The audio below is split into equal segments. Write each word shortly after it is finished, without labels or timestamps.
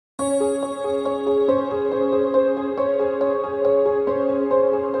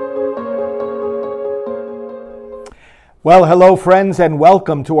Well, hello, friends, and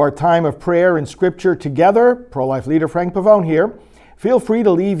welcome to our time of prayer and scripture together. Pro-life leader Frank Pavone here. Feel free to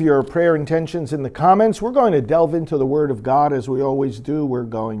leave your prayer intentions in the comments. We're going to delve into the Word of God as we always do. We're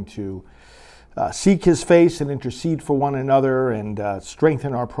going to seek His face and intercede for one another and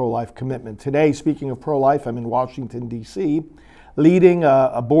strengthen our pro-life commitment. Today, speaking of pro-life, I'm in Washington, D.C., leading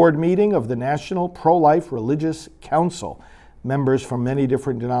a board meeting of the National Pro-Life Religious Council. Members from many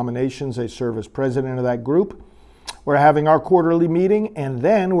different denominations. I serve as president of that group. We're having our quarterly meeting, and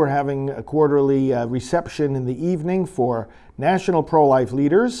then we're having a quarterly reception in the evening for national pro-life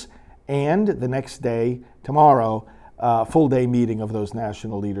leaders, and the next day, tomorrow, full-day meeting of those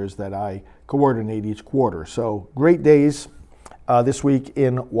national leaders that I coordinate each quarter. So great days this week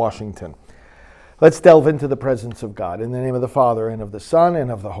in Washington. Let's delve into the presence of God. In the name of the Father, and of the Son,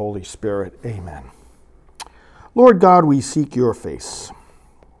 and of the Holy Spirit. Amen. Lord God, we seek your face.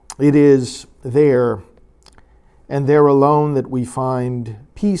 It is there and there alone that we find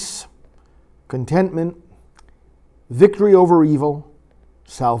peace, contentment, victory over evil,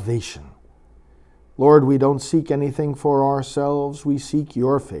 salvation. Lord, we don't seek anything for ourselves. We seek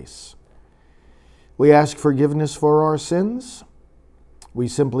your face. We ask forgiveness for our sins. We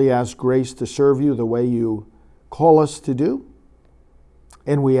simply ask grace to serve you the way you call us to do.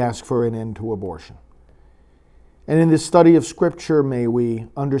 And we ask for an end to abortion. And in this study of Scripture, may we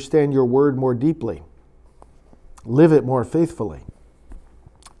understand your word more deeply, live it more faithfully,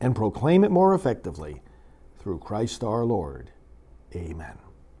 and proclaim it more effectively through Christ our Lord. Amen.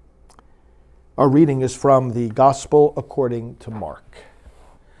 Our reading is from the Gospel according to Mark.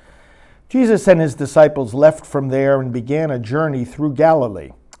 Jesus and his disciples left from there and began a journey through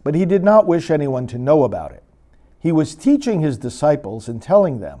Galilee, but he did not wish anyone to know about it. He was teaching his disciples and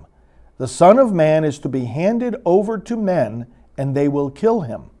telling them, "The Son of Man is to be handed over to men, and they will kill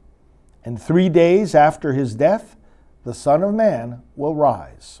him. And 3 days after his death, the Son of Man will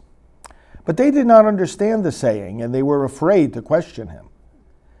rise." But they did not understand the saying, and they were afraid to question him.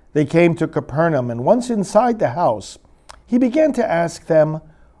 They came to Capernaum, and once inside the house, he began to ask them,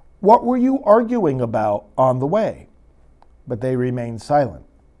 "What were you arguing about on the way?" But they remained silent.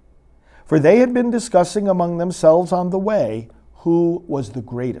 For they had been discussing among themselves on the way who was the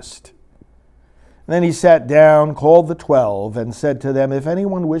greatest. Then he sat down, called the 12, and said to them, "If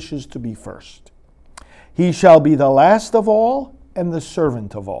anyone wishes to be first, he shall be the last of all and the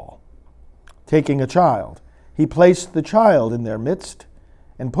servant of all." Taking a child, he placed the child in their midst,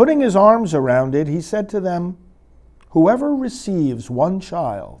 and putting his arms around it, he said to them, "Whoever receives one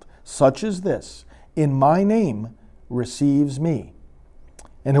child, such as this, in my name, receives me.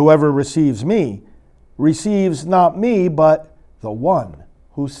 And whoever receives me, receives not me, but the one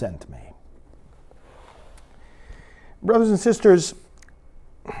who sent me." Brothers and sisters,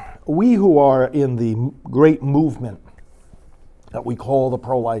 we who are in the great movement that we call the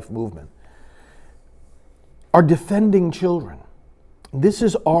pro-life movement are defending children. This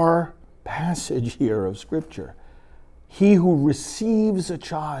is our passage here of Scripture. He who receives a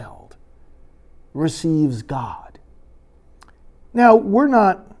child receives God. Now, we're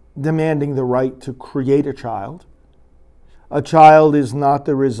not demanding the right to create a child. A child is not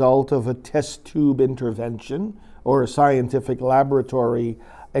the result of a test tube intervention or a scientific laboratory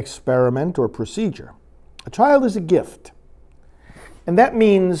experiment or procedure. A child is a gift. And that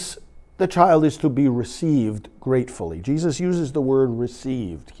means the child is to be received gratefully. Jesus uses the word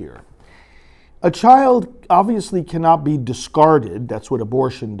received here. A child obviously cannot be discarded. That's what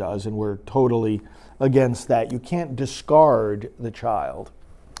abortion does, and we're totally against that. You can't discard the child.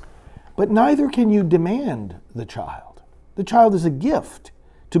 But neither can you demand the child. The child is a gift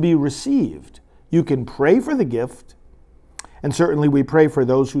to be received. You can pray for the gift, and certainly we pray for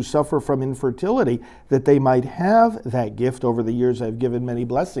those who suffer from infertility that they might have that gift. Over the years, I've given many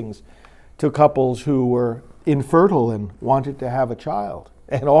blessings to couples who were infertile and wanted to have a child,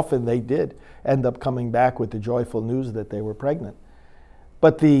 and often they did end up coming back with the joyful news that they were pregnant.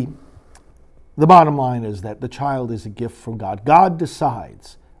 But the bottom line is that the child is a gift from God. God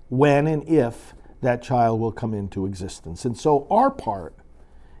decides when and if that child will come into existence. And so our part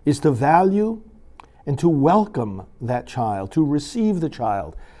is to value and to welcome that child, to receive the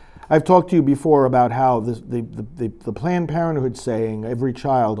child. I've talked to you before about how the Planned Parenthood saying every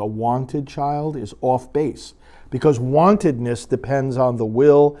child, a wanted child, is off base, because wantedness depends on the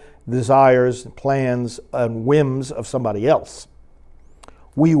will, desires, plans, and whims of somebody else.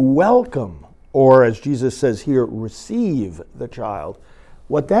 We welcome, or as Jesus says here, receive the child.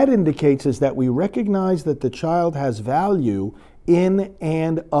 What that indicates is that we recognize that the child has value in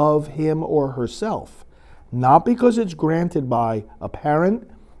and of him or herself, not because it's granted by a parent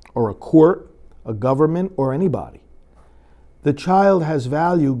or a court, a government, or anybody, The child has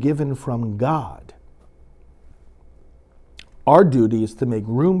value given from God. Our duty is to make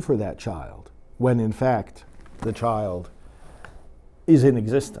room for that child when, in fact, the child is in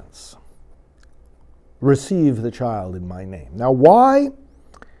existence. Receive the child in my name. Now, why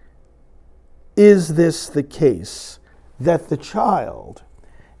is this the case that the child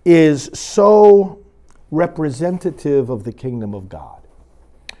is so representative of the kingdom of God?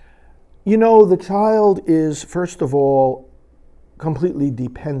 You know, the child is, first of all, completely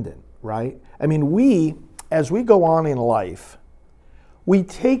dependent, right? I mean, we, as we go on in life, we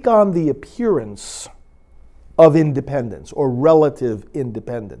take on the appearance of independence or relative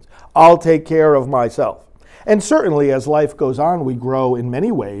independence. I'll take care of myself. And certainly as life goes on, we grow in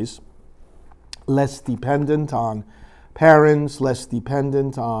many ways less dependent on parents, less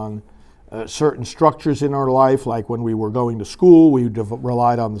dependent on certain structures in our life, like when we were going to school, we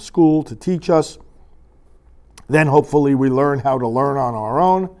relied on the school to teach us. Then hopefully we learn how to learn on our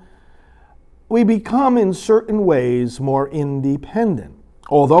own. We become in certain ways more independent.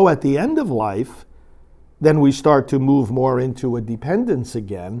 Although at the end of life, then we start to move more into a dependence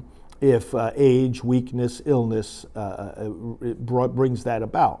again if age, weakness, illness brings that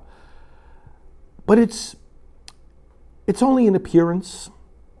about. But it's only an appearance,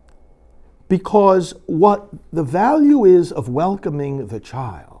 because what the value is of welcoming the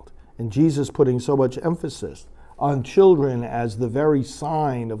child, and Jesus putting so much emphasis on children as the very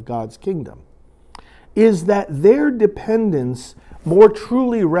sign of God's kingdom, is that their dependence more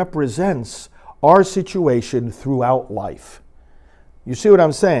truly represents our situation throughout life. You see what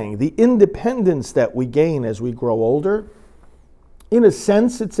I'm saying? The independence that we gain as we grow older, in a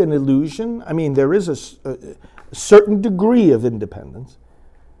sense, it's an illusion. I mean, there is a certain degree of independence,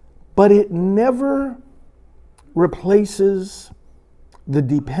 but it never replaces the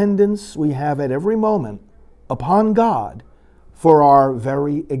dependence we have at every moment upon God for our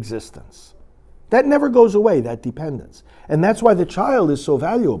very existence. That never goes away, that dependence. And that's why the child is so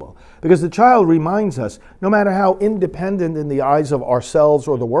valuable, because the child reminds us, no matter how independent in the eyes of ourselves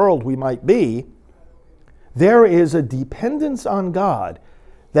or the world we might be, there is a dependence on God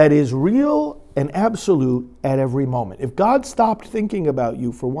that is real and absolute at every moment. If God stopped thinking about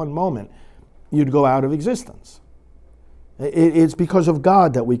you for one moment, you'd go out of existence. It's because of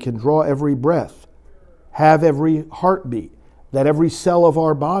God that we can draw every breath, have every heartbeat, that every cell of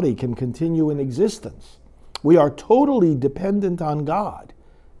our body can continue in existence. We are totally dependent on God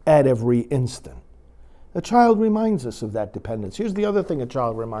at every instant. A child reminds us of that dependence. Here's the other thing a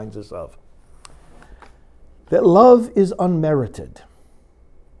child reminds us of: that love is unmerited.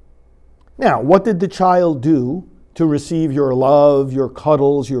 Now, what did the child do to receive your love, your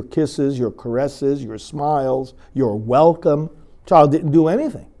cuddles, your kisses, your caresses, your smiles, your welcome? Child didn't do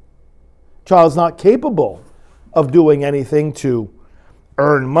anything. Child's not capable of doing anything to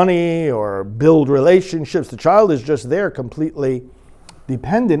earn money or build relationships. The child is just there completely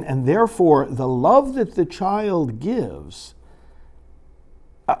dependent, and therefore the love that the child gives,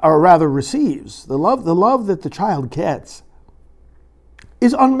 or rather receives, the love that the child gets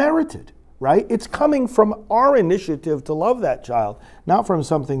is unmerited, right? It's coming from our initiative to love that child, not from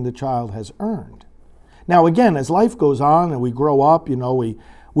something the child has earned. Now again, as life goes on and we grow up, you know,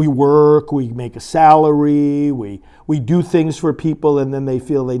 we work, we make a salary, we do things for people, and then they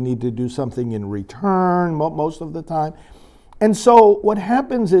feel they need to do something in return most of the time. And so what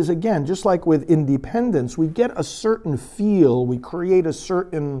happens is, again, just like with independence, we get a certain feel, we create a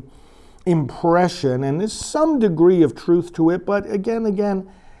certain impression, and there's some degree of truth to it, but again,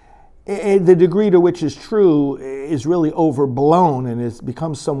 the degree to which is true is really overblown, and it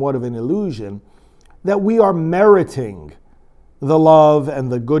becomes somewhat of an illusion, that we are meriting the love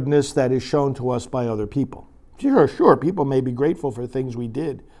and the goodness that is shown to us by other people. Sure, people may be grateful for things we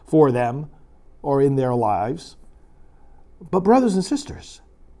did for them or in their lives. But brothers and sisters,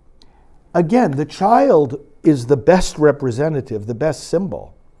 again, the child is the best representative, the best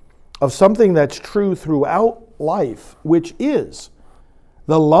symbol of something that's true throughout life, which is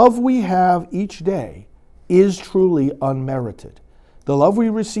the love we have each day is truly unmerited. The love we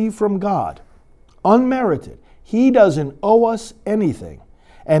receive from God, unmerited. He doesn't owe us anything,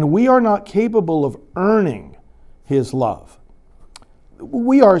 and we are not capable of earning His love.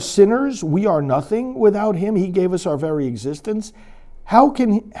 We are sinners. We are nothing without Him. He gave us our very existence. How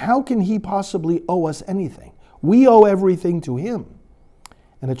can He possibly owe us anything? We owe everything to Him.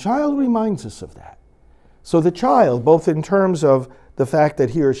 And a child reminds us of that. So the child, both in terms of the fact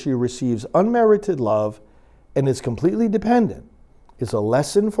that he or she receives unmerited love and is completely dependent, is a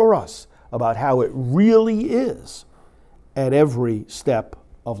lesson for us about how it really is at every step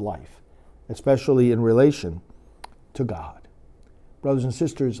of life, especially in relation to God. brothers and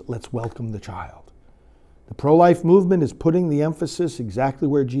sisters, let's welcome the child. The pro-life movement is putting the emphasis exactly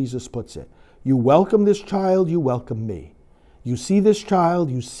where Jesus puts it. You welcome this child, you welcome me. You see this child,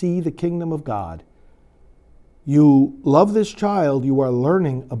 you see the kingdom of God. You love this child, you are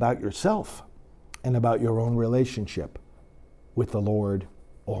learning about yourself and about your own relationship with the Lord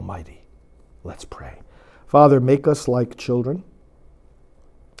Almighty. Let's pray. Father, make us like children.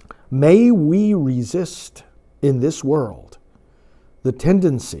 May we resist in this world the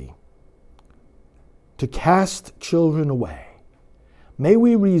tendency to cast children away. May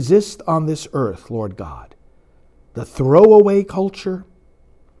we resist on this earth, Lord God, the throwaway culture.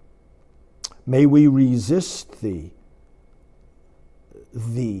 May we resist the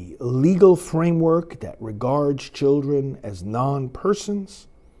legal framework that regards children as non-persons.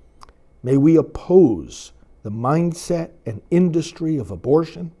 May we oppose the mindset and industry of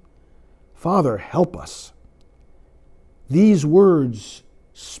abortion. Father, help us. These words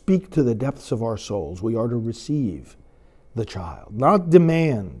speak to the depths of our souls. We are to receive the child, not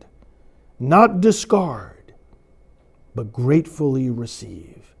demand, not discard, but gratefully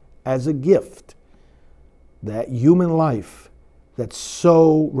receive as a gift that human life that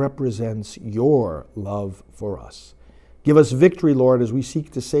so represents your love for us. Give us victory, Lord, as we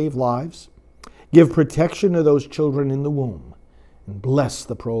seek to save lives. Give protection to those children in the womb, and bless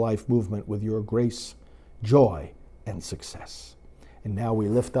the pro-life movement with your grace, joy, and success. And now we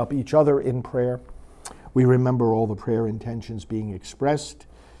lift up each other in prayer. We remember all the prayer intentions being expressed.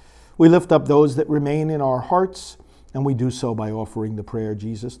 We lift up those that remain in our hearts, and we do so by offering the prayer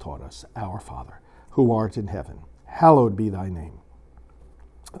Jesus taught us. Our Father, who art in heaven, hallowed be thy name.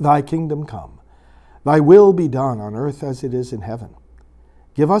 Thy kingdom come. Thy will be done on earth as it is in heaven.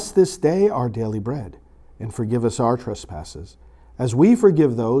 Give us this day our daily bread, and forgive us our trespasses, as we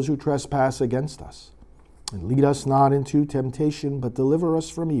forgive those who trespass against us. And lead us not into temptation, but deliver us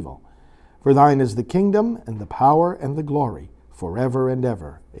from evil. For thine is the kingdom, and the power, and the glory, forever and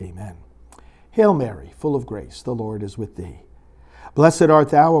ever. Amen. Hail Mary, full of grace, the Lord is with thee. Blessed art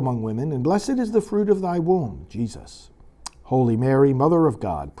thou among women, and blessed is the fruit of thy womb, Jesus. Holy Mary, Mother of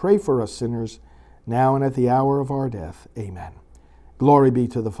God, pray for us sinners, now and at the hour of our death. Amen. Glory be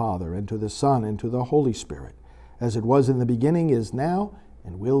to the Father, and to the Son, and to the Holy Spirit, as it was in the beginning, is now,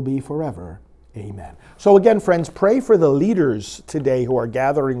 and will be forever. Amen. So again, friends, pray for the leaders today who are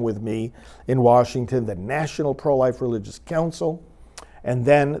gathering with me in Washington, the National Pro-Life Religious Council, and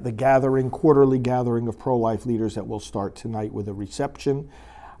then the quarterly gathering of pro-life leaders that will start tonight with a reception.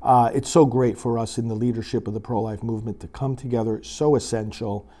 It's so great for us in the leadership of the pro-life movement to come together, so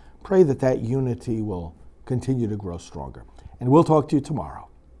essential. Pray that that unity will continue to grow stronger. And we'll talk to you tomorrow.